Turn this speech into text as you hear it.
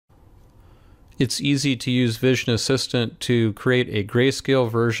It's easy to use Vision Assistant to create a grayscale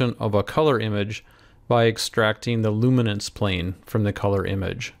version of a color image by extracting the luminance plane from the color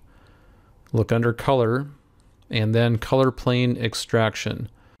image. Look under Color and then Color Plane Extraction.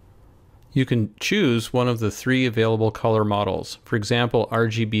 You can choose one of the 3 available color models. For example,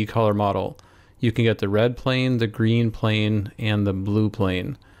 RGB color model. You can get the red plane, the green plane, and the blue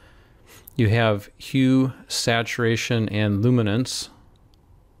plane. You have hue, saturation, and luminance.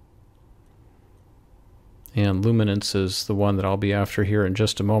 And luminance is the one that I'll be after here in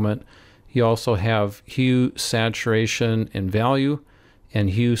just a moment. You also have hue, saturation, and value, and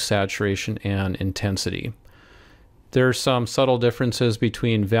hue, saturation, and intensity. There are some subtle differences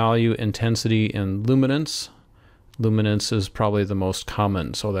between value, intensity, and luminance. Luminance is probably the most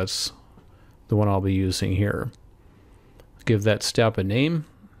common, so that's the one I'll be using here. Give that step a name,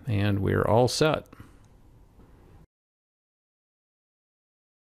 and we're all set.